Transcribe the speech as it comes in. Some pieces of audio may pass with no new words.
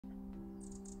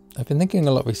I've been thinking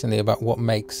a lot recently about what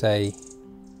makes a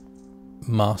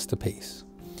masterpiece,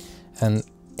 and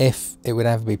if it would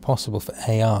ever be possible for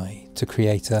AI to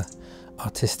create a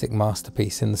artistic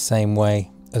masterpiece in the same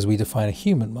way as we define a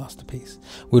human masterpiece.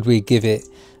 Would we give it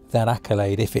that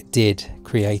accolade if it did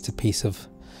create a piece of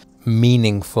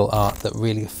meaningful art that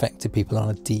really affected people on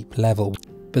a deep level?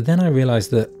 But then I realised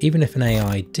that even if an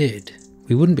AI did,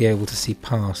 we wouldn't be able to see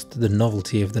past the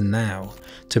novelty of the now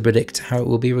to predict how it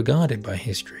will be regarded by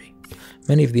history.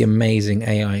 Many of the amazing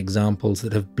AI examples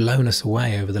that have blown us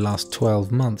away over the last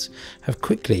 12 months have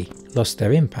quickly lost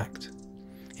their impact.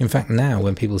 In fact, now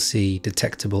when people see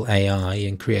detectable AI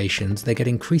in creations, they get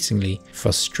increasingly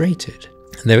frustrated.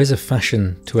 There is a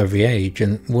fashion to every age,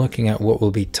 and working out what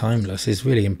will be timeless is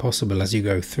really impossible as you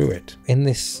go through it. In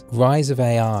this rise of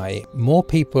AI, more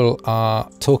people are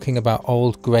talking about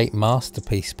old great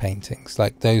masterpiece paintings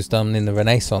like those done in the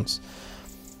Renaissance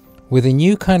with a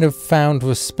new kind of found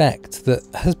respect that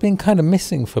has been kind of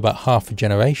missing for about half a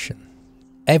generation.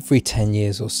 Every 10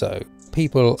 years or so,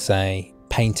 people say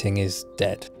painting is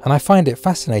dead. And I find it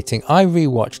fascinating. I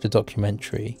rewatched a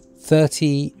documentary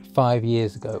 35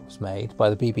 years ago it was made by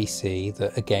the BBC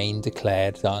that again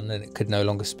declared done and it could no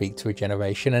longer speak to a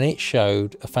generation, and it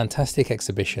showed a fantastic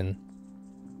exhibition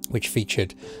which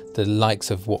featured the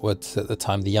likes of what were at the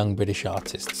time the young British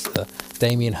artists, the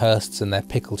Damien Hirsts and their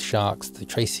pickled sharks, the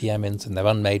Tracey Emins and their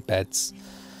unmade beds.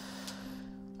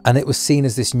 And it was seen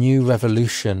as this new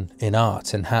revolution in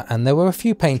art, and there were a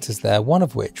few painters there, one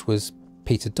of which was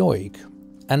Peter Doig,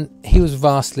 and he was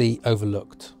vastly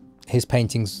overlooked. His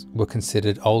paintings were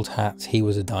considered old hat, he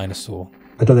was a dinosaur.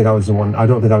 I don't think I was the one, I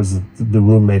don't think I was the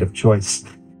roommate of choice.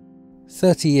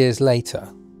 30 years later,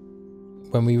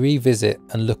 when we revisit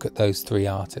and look at those three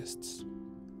artists,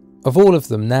 of all of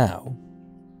them now,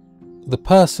 the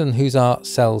person whose art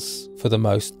sells for the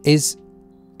most is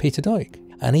Peter Doig.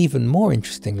 And even more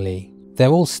interestingly, they're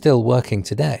all still working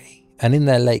today, and in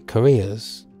their late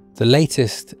careers, the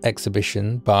latest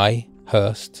exhibition by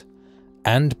Hirst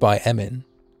and by Emin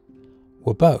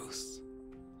were both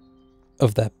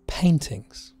of their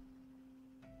paintings.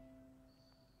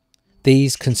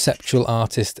 These conceptual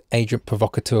artist agent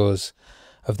provocateurs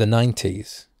of the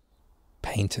 90s,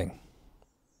 painting.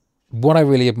 What I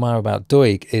really admire about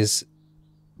Doig is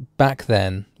back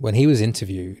then, when he was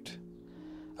interviewed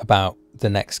about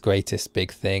the next greatest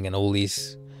big thing and all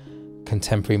these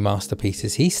contemporary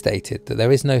masterpieces, he stated that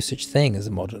there is no such thing as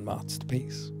a modern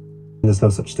masterpiece. There's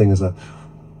no such thing as a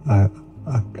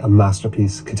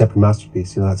masterpiece, contemporary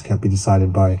masterpiece. You know, that can't be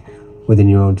decided by within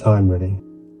your own time, really.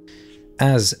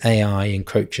 As AI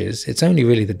encroaches, it's only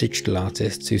really the digital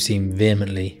artists who seem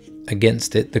vehemently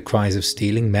against it. The cries of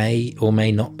stealing may or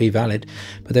may not be valid,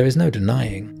 but there is no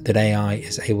denying that AI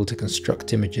is able to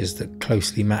construct images that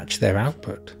closely match their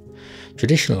output.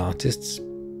 Traditional artists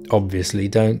obviously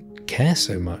don't care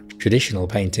so much. Traditional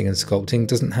painting and sculpting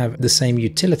doesn't have the same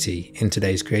utility in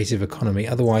today's creative economy,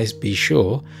 otherwise be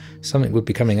sure something would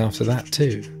be coming after that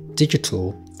too.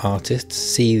 Digital artists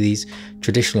see these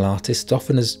traditional artists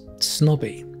often as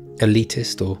snobby,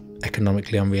 elitist or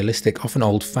economically unrealistic, often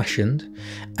old-fashioned,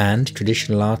 and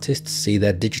traditional artists see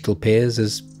their digital peers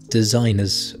as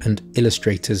designers and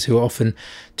illustrators who are often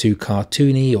too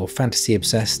cartoony or fantasy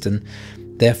obsessed and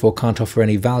therefore can't offer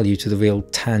any value to the real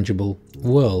tangible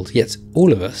world. Yet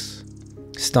all of us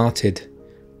started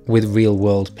with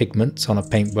real-world pigments on a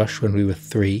paintbrush when we were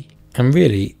 3. And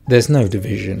really, there's no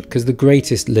division, because the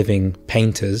greatest living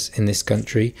painters in this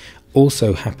country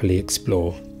also happily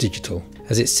explore digital,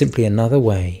 as it's simply another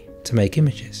way to make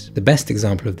images. The best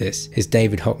example of this is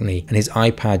David Hockney and his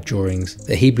iPad drawings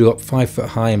that he blew up 5 foot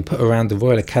high and put around the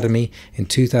Royal Academy in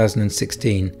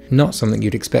 2016. Not something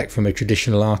you'd expect from a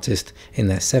traditional artist in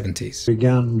their 70s.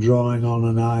 Began drawing on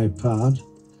an iPad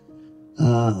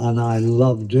and I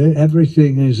loved it.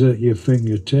 Everything is at your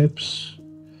fingertips.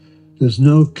 There's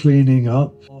no cleaning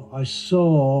up. I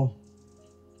saw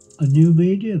a new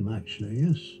medium, actually,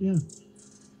 yes, yeah.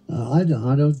 I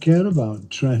don't care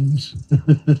about trends.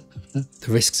 The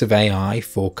risks of AI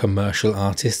for commercial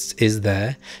artists is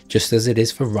there, just as it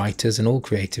is for writers in all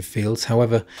creative fields.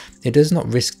 However, it does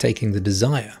not risk taking the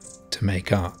desire to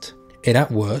make art. It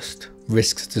at worst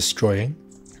risks destroying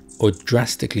or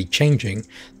drastically changing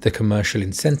the commercial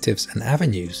incentives and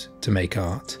avenues to make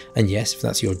art. And yes, if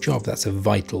that's your job, that's a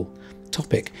vital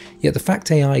topic. Yet the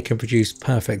fact AI can produce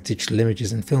perfect digital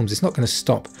images and films is not going to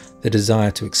stop the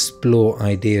desire to explore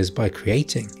ideas by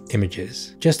creating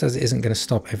images, just as it isn't going to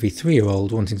stop every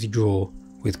 3-year-old wanting to draw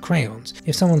with crayons.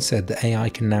 If someone said that AI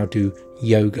can now do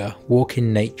yoga, walk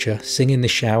in nature, sing in the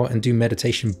shower and do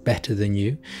meditation better than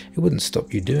you, it wouldn't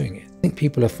stop you doing it. I think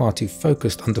people are far too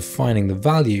focused on defining the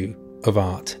value of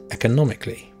art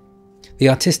economically. The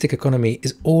artistic economy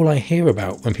is all I hear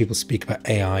about when people speak about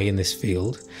AI in this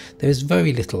field. There is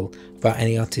very little about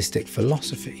any artistic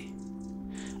philosophy.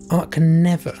 Art can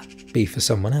never be for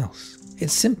someone else.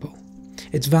 It's simple.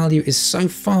 Its value is so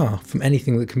far from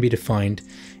anything that can be defined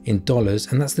in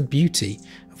dollars, and that's the beauty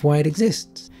of why it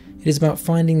exists. It is about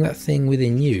finding that thing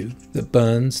within you that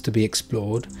burns to be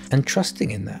explored and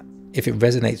trusting in that. If it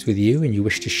resonates with you and you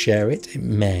wish to share it, it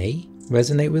may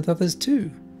resonate with others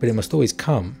too, but it must always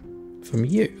come from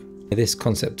you. This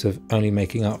concept of only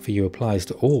making art for you applies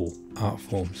to all art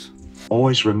forms.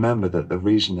 Always remember that the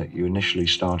reason that you initially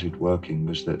started working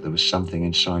was that there was something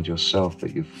inside yourself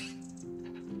that you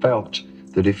felt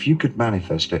that if you could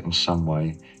manifest it in some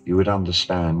way, you would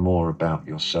understand more about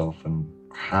yourself and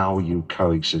how you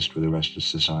coexist with the rest of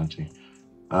society.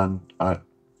 And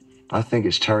I think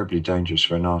it's terribly dangerous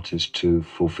for an artist to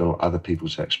fulfill other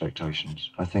people's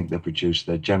expectations. I think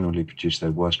they generally produce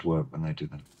their worst work when they do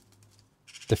that.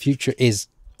 The future is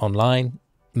online.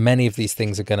 Many of these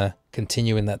things are going to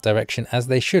continue in that direction, as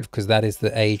they should, because that is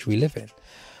the age we live in.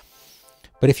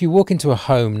 But if you walk into a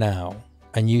home now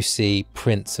and you see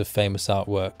prints of famous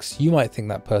artworks, you might think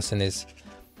that person is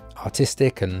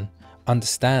artistic and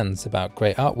understands about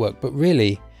great artwork, but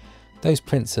really those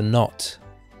prints are not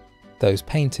those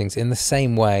paintings, in the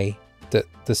same way that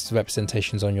the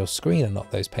representations on your screen are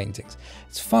not those paintings.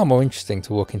 It's far more interesting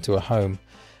to walk into a home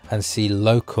and see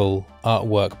local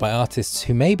artwork by artists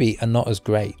who maybe are not as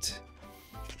great,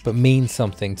 but mean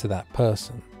something to that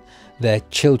person. Their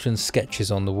children's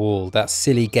sketches on the wall, that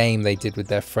silly game they did with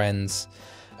their friends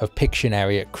of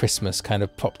Pictionary at Christmas kind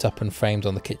of propped up and framed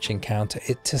on the kitchen counter.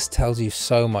 It just tells you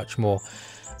so much more.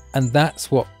 And that's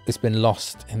what has been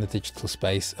lost in the digital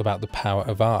space about the power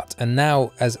of art. And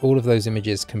now, as all of those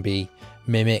images can be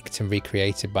mimicked and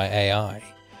recreated by AI,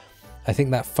 I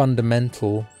think that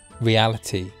fundamental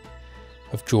reality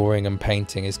of drawing and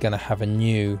painting is going to have a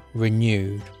new,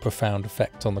 renewed, profound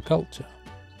effect on the culture.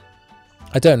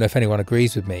 I don't know if anyone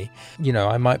agrees with me. You know,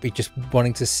 I might be just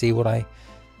wanting to see what I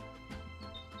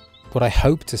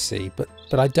hope to see, but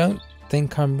I don't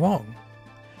think I'm wrong.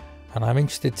 And I'm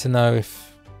interested to know if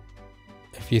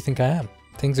you think I am.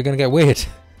 Things are going to get weird.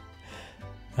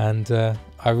 And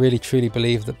I really truly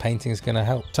believe that painting is going to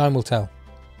help. Time will tell.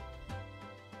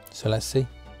 So let's see.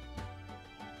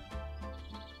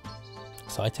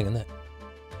 Exciting, isn't it?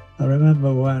 I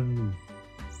remember when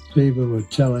people were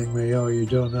telling me, oh, you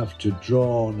don't have to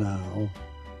draw now.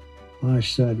 I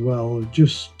said, well,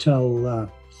 just tell that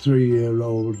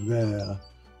 3-year-old there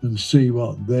and see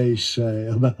what they say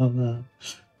about that.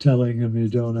 Telling them you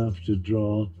don't have to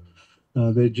draw.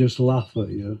 They just laugh at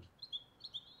you.